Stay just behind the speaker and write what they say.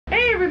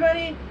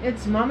everybody,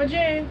 it's Mama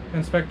J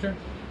and Spectre.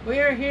 We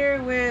are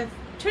here with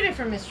 2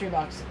 different mystery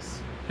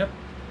boxes. Yep.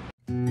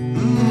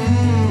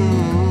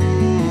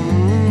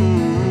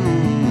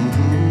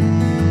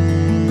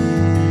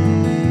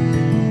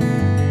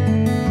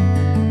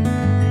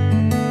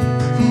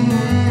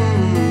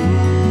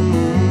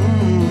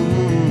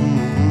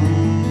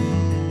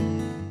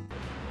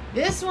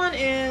 This one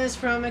is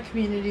from a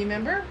community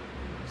member,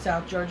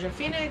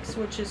 Southgaphoenix,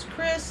 which is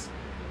Chris.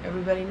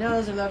 Everybody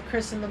knows I love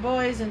Chris and the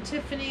boys and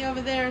Tiffany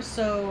over there,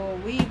 so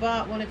we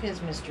bought one of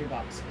his mystery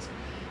boxes.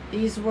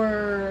 These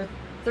were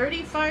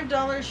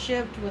 $35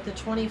 shipped with a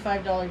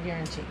 $25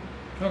 guarantee.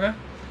 Okay.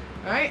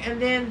 Alright, and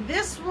then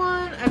this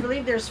one, I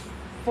believe there's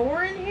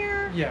 4 in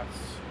here. Yes.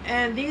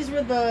 And these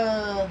were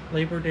the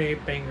Labor Day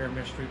banger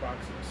mystery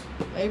boxes.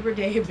 Labor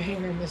Day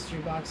banger mystery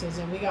boxes,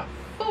 and we got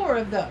 4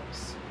 of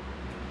those.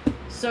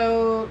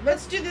 So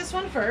let's do this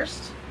one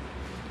first.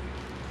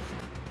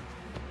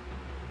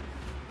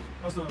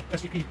 How's the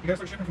SGP? You guys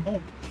are shipping from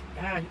home.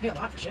 Yeah, you pay a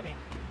lot for shipping.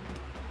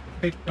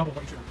 Pay double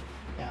what you should.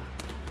 Yeah.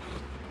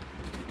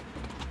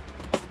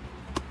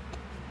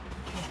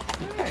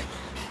 Alright.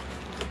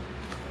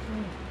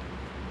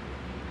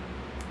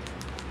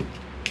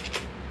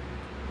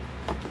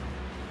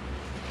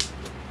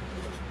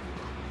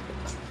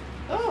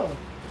 Oh,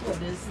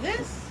 what is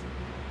this?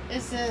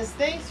 It says,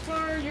 thanks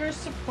for your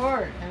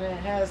support. And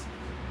it's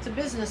a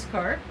business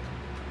card.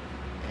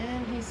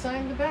 And he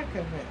signed the back of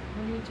it.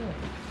 What are you doing?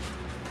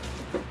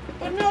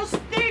 But no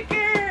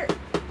sticker!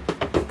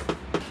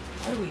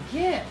 What do we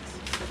get?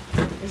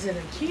 Is it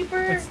a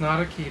keeper? It's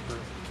not a keeper.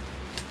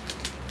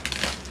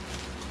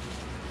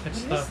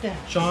 It's What is the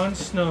that? Jon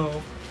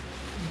Snow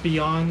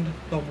Beyond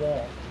the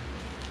Wall.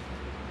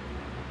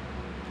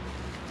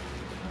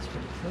 That's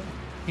pretty cool.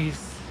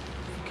 He's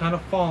kind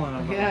of fallen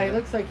a little Yeah, he bit.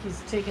 looks like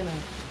he's taking a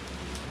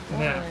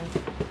Yeah. fall.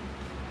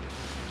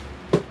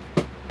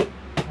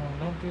 Oh,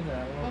 don't do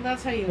that. Well,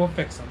 that's how you We'll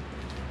fix him.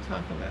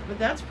 talk about it. But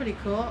that's pretty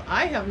cool.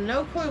 I have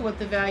no clue what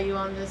the value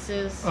on this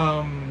is.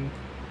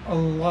 A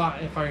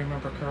lot, if I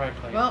remember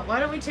correctly. Well, why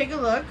don't we take a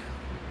look?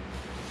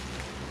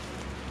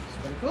 It's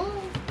pretty cool.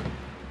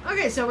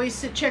 Okay, so we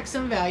check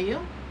some value,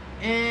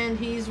 and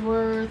he's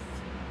worth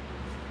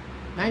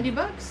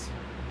 $90.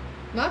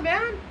 Not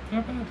bad.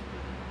 Not bad.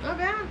 Not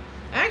bad.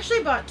 I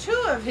actually bought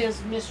 2 of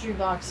his mystery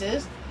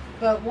boxes,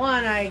 but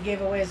one I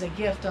gave away as a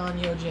gift on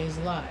YoJ's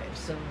Live.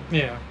 So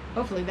Yeah.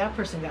 hopefully that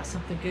person got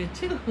something good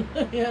too,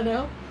 you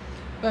know.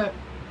 But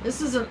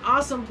this is an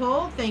awesome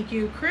pull. Thank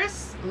you,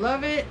 Chris.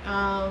 Love it.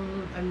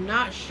 I'm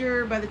not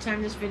sure by the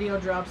time this video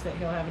drops that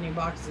he'll have any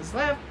boxes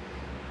left,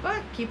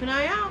 but keep an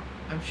eye out.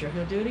 I'm sure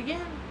he'll do it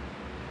again.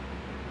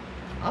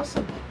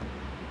 Awesome.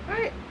 All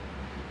right.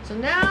 So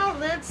now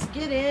let's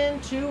get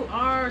into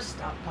our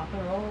Stop, Pop,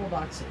 and Roll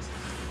boxes.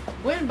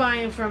 When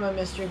buying from a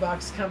mystery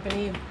box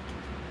company,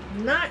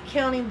 not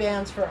counting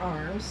Bands for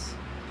Arms,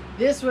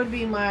 this would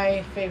be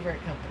my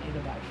favorite company to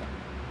buy from.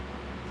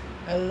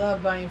 I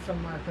love buying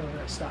from Mark over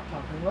at Stop,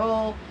 Pop, and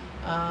Roll.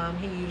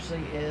 He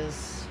usually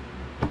is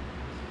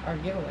our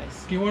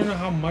giveaways. Do you want to know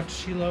how much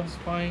she loves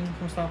buying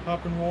from Stop,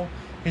 Pop, and Roll?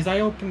 Is I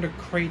opened a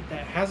crate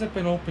that hasn't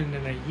been opened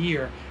in a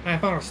year, and I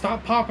found a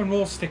Stop, Pop, and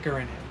Roll sticker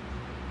in it.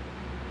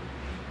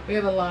 We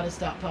have a lot of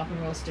Stop, Pop,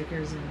 and Roll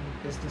stickers and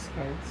business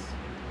cards.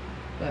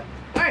 But,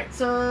 alright,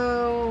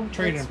 so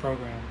Trade-in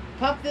program.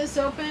 Pop this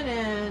open,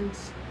 and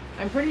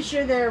I'm pretty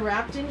sure they're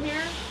wrapped in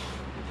here.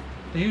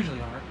 They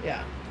usually are.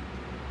 Yeah.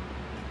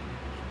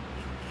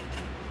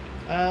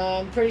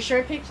 I'm pretty sure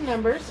I picked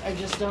numbers. I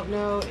just don't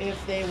know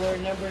if they were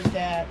numbers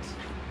that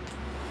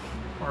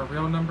Our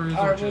real numbers or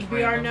or would just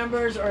be our random?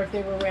 numbers, or if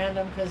they were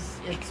random because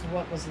it's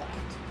what was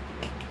left.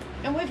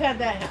 And we've had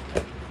that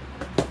happen.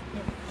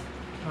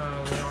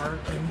 They are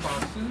in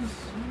boxes.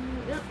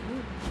 Yep.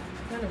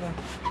 Kind of a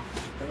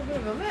little bit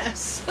of a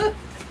mess.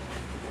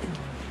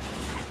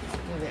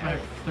 Alright,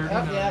 Oh,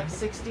 39. yeah,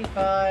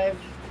 65,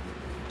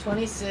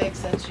 26,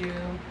 that's you.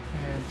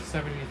 And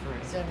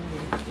 73.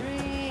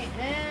 73,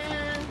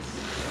 and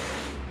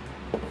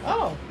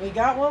oh, we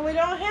got one we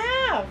don't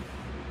have.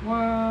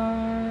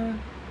 What?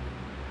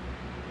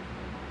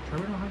 Sure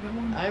we don't have that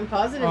one? I'm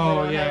positive we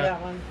Oh, don't yeah. have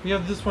that one. We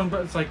have this one,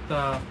 but it's like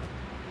the...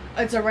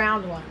 It's a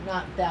round one,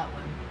 not that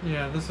one.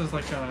 Yeah, this is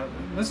like a...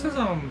 This is,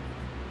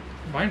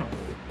 vinyl.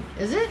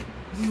 Is it?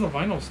 This is a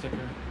vinyl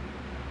sticker.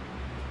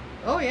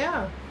 Oh,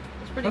 yeah.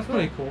 It's pretty That's cool.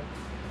 pretty cool.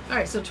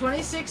 Alright, so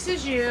 26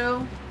 is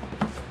you.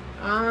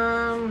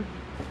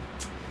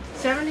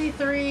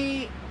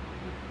 73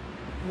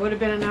 would have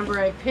been a number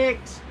I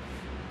picked.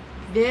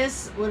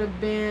 This would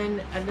have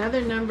been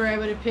another number I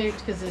would have picked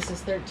because this is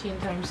 13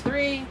 times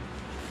 3.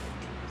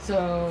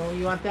 So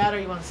you want that or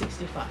you want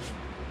 65?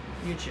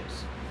 You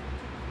choose.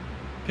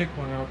 Pick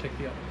one and I'll take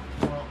the other.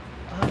 Well,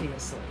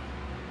 obviously.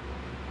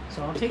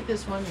 So I'll take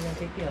this one, you're going to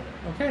take the other.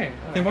 Okay.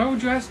 All Then right. why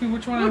would you ask me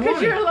which one I Because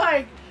wanted? you're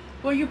like,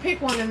 well, you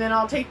pick one and then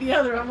I'll take the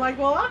other. I'm like,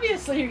 well,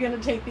 obviously you're going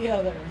to take the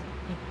other.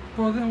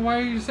 Well, then why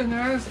are you sitting there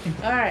asking?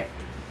 All right.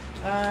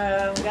 We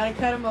got to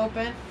cut them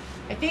open.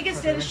 I think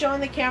instead of Okay.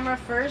 showing the camera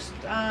first,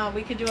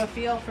 we could do a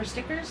feel for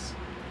stickers.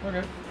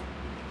 Okay.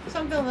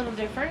 Something a little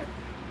different.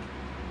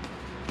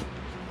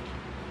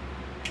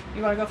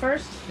 You want to go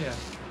first? Yeah.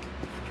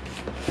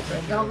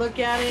 So don't look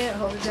at it.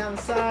 Hold it down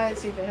the side.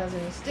 See if it has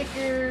any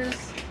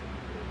stickers.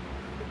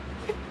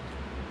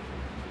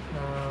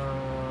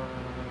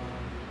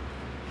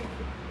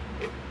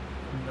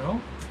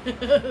 No.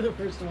 The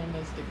first one,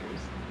 no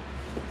stickers.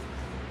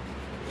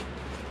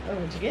 Oh,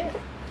 what'd you get?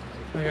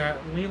 I got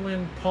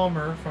Leland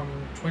Palmer from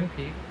Twin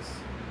Peaks.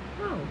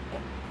 Oh.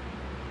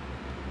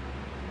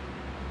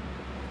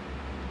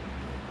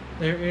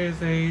 There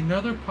is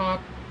another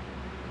pop.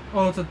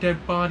 Oh, it's a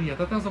dead body. I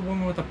thought that was a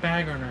woman with a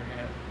bag on her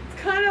head.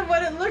 It's kind of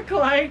what it looked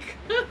like.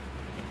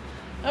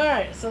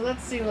 Alright, so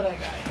let's see what I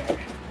got here.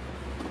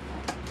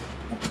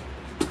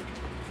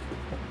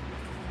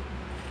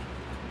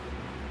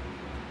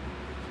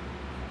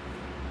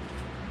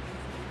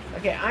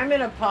 Okay, I'm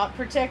in a pop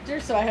protector,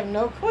 so I have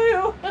no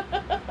clue.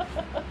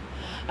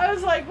 I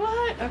was like,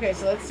 what? Okay,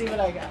 so let's see what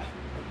I got.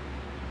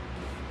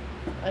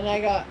 And I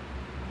got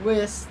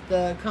Whis,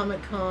 the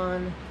Comic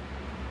Con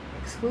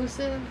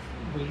exclusive.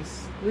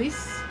 Whis.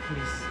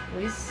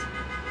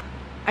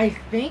 I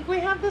think we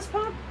have this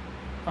pop.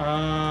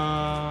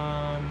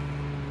 I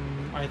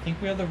think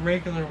we have the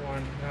regular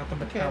one, not the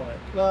metallic. Okay.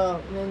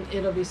 Well, then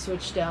it'll be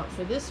switched out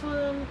for this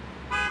one.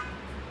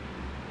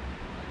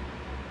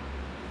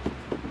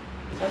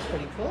 That's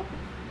pretty cool.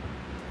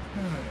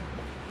 Alright.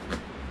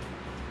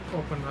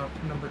 Open up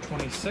number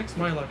 26,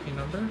 my lucky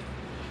number.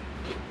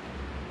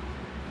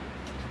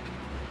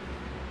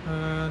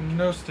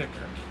 No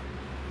sticker.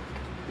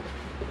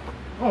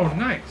 Oh,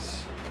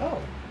 nice.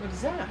 Oh, what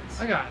is that?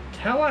 I got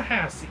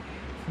Tallahassee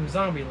from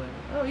Zombieland.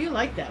 Oh, you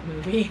like that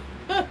movie.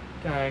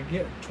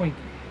 Get Twinkie.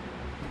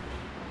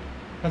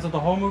 That's what the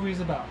whole movie's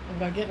about.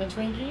 About getting a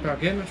Twinkie? About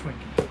getting a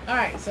Twinkie.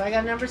 Alright, so I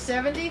got number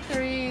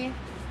 73.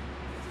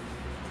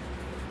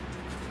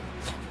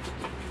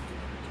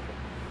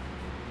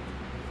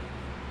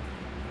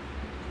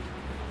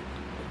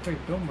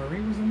 Wait, Bill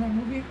Murray was in that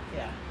movie?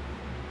 Yeah.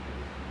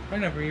 I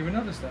never even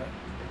noticed that.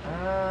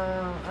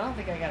 I don't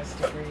think I got a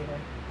sticker either.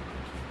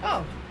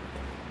 Oh,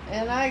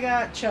 and I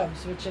got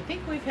Chubbs, which I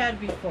think we've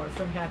had before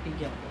from Happy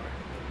Gilmore.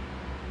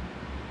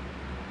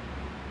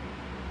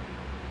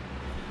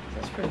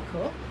 That's pretty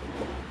cool.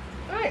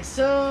 Alright,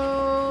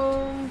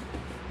 so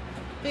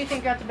who do you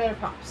think got the better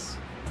pops?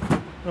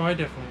 Oh, I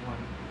definitely won.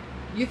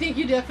 You think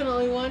you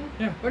definitely won?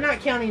 Yeah. We're not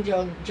counting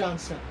Jon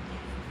Snow.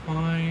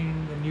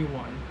 Find the new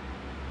one.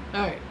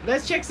 Alright,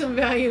 let's check some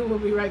value. We'll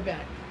be right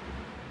back.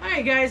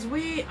 Alright guys,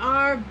 we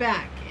are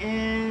back,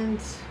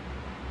 and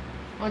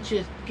why don't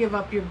you give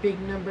up your big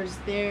numbers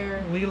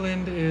there.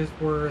 Leland is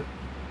worth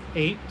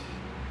 8,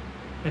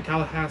 and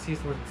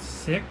Tallahassee's worth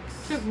 6.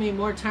 Took me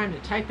more time to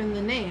type in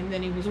the name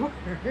than he was worth.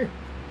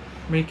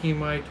 Making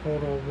my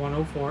total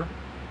 104.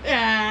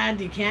 And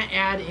you can't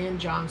add in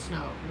Jon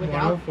Snow.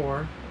 Without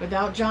 104.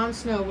 Without Jon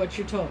Snow, what's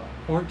your total?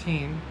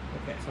 14.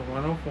 Okay. So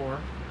 104.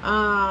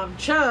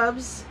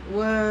 Chubbs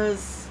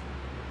was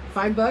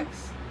 $5.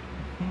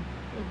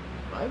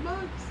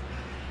 $5.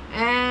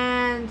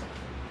 And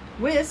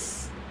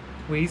Whis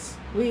was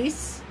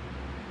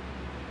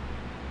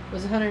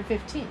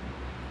 115.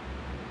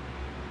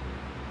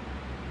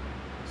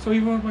 So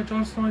even with my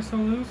Jon Snow, I still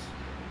lose?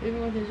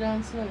 Even with the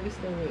Jon Snow, you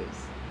still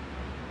lose.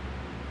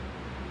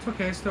 It's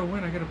okay, I still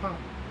win. I get a pop.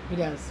 He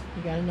does.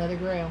 He got another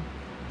Grail.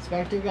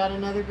 Spectre got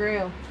another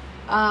Grail.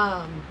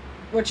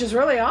 Which is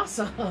really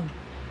awesome.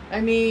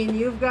 I mean,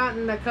 you've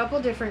gotten a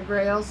couple different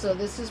Grails, so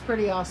this is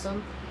pretty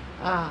awesome.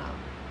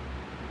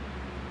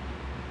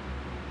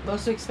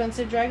 Most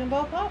expensive Dragon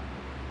Ball pop?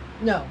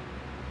 No.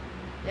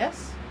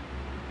 Yes?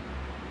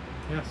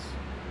 Yes.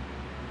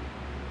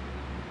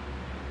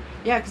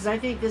 Yeah, because I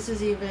think this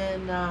is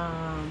even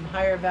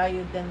higher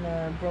valued than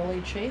the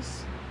Broly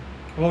Chase.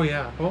 Oh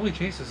yeah, Broly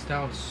Chase is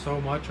down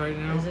so much right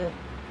now. Is it?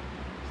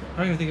 I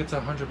don't even think it's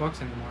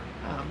 $100 anymore.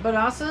 But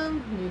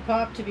awesome. New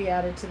pop to be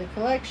added to the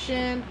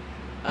collection.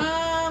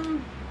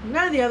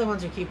 None of the other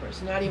ones are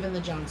keepers. Not even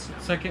the Jon Snow.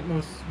 Second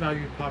most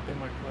valued pop in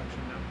my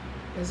collection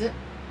now. Is it?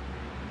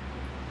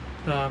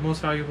 The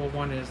most valuable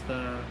one is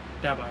the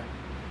Dabai.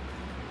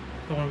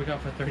 The one we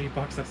got for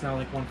 $30. That's now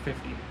like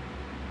 $150.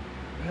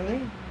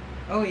 Really?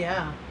 Oh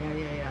yeah.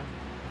 Yeah.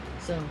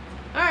 So,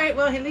 all right.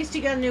 Well, at least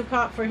he got a new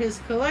pop for his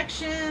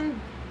collection.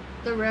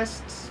 The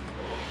rest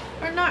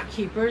are not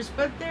keepers,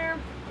 but they're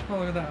Oh,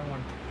 look at that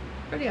one.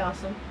 pretty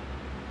awesome.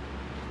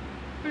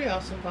 Pretty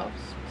awesome pops.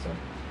 So,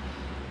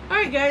 all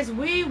right, guys.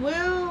 We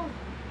will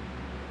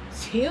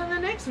see you in the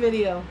next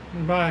video.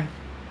 Bye.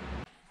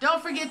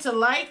 Don't forget to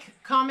like,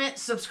 comment,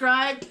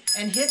 subscribe,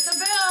 and hit the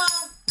bell.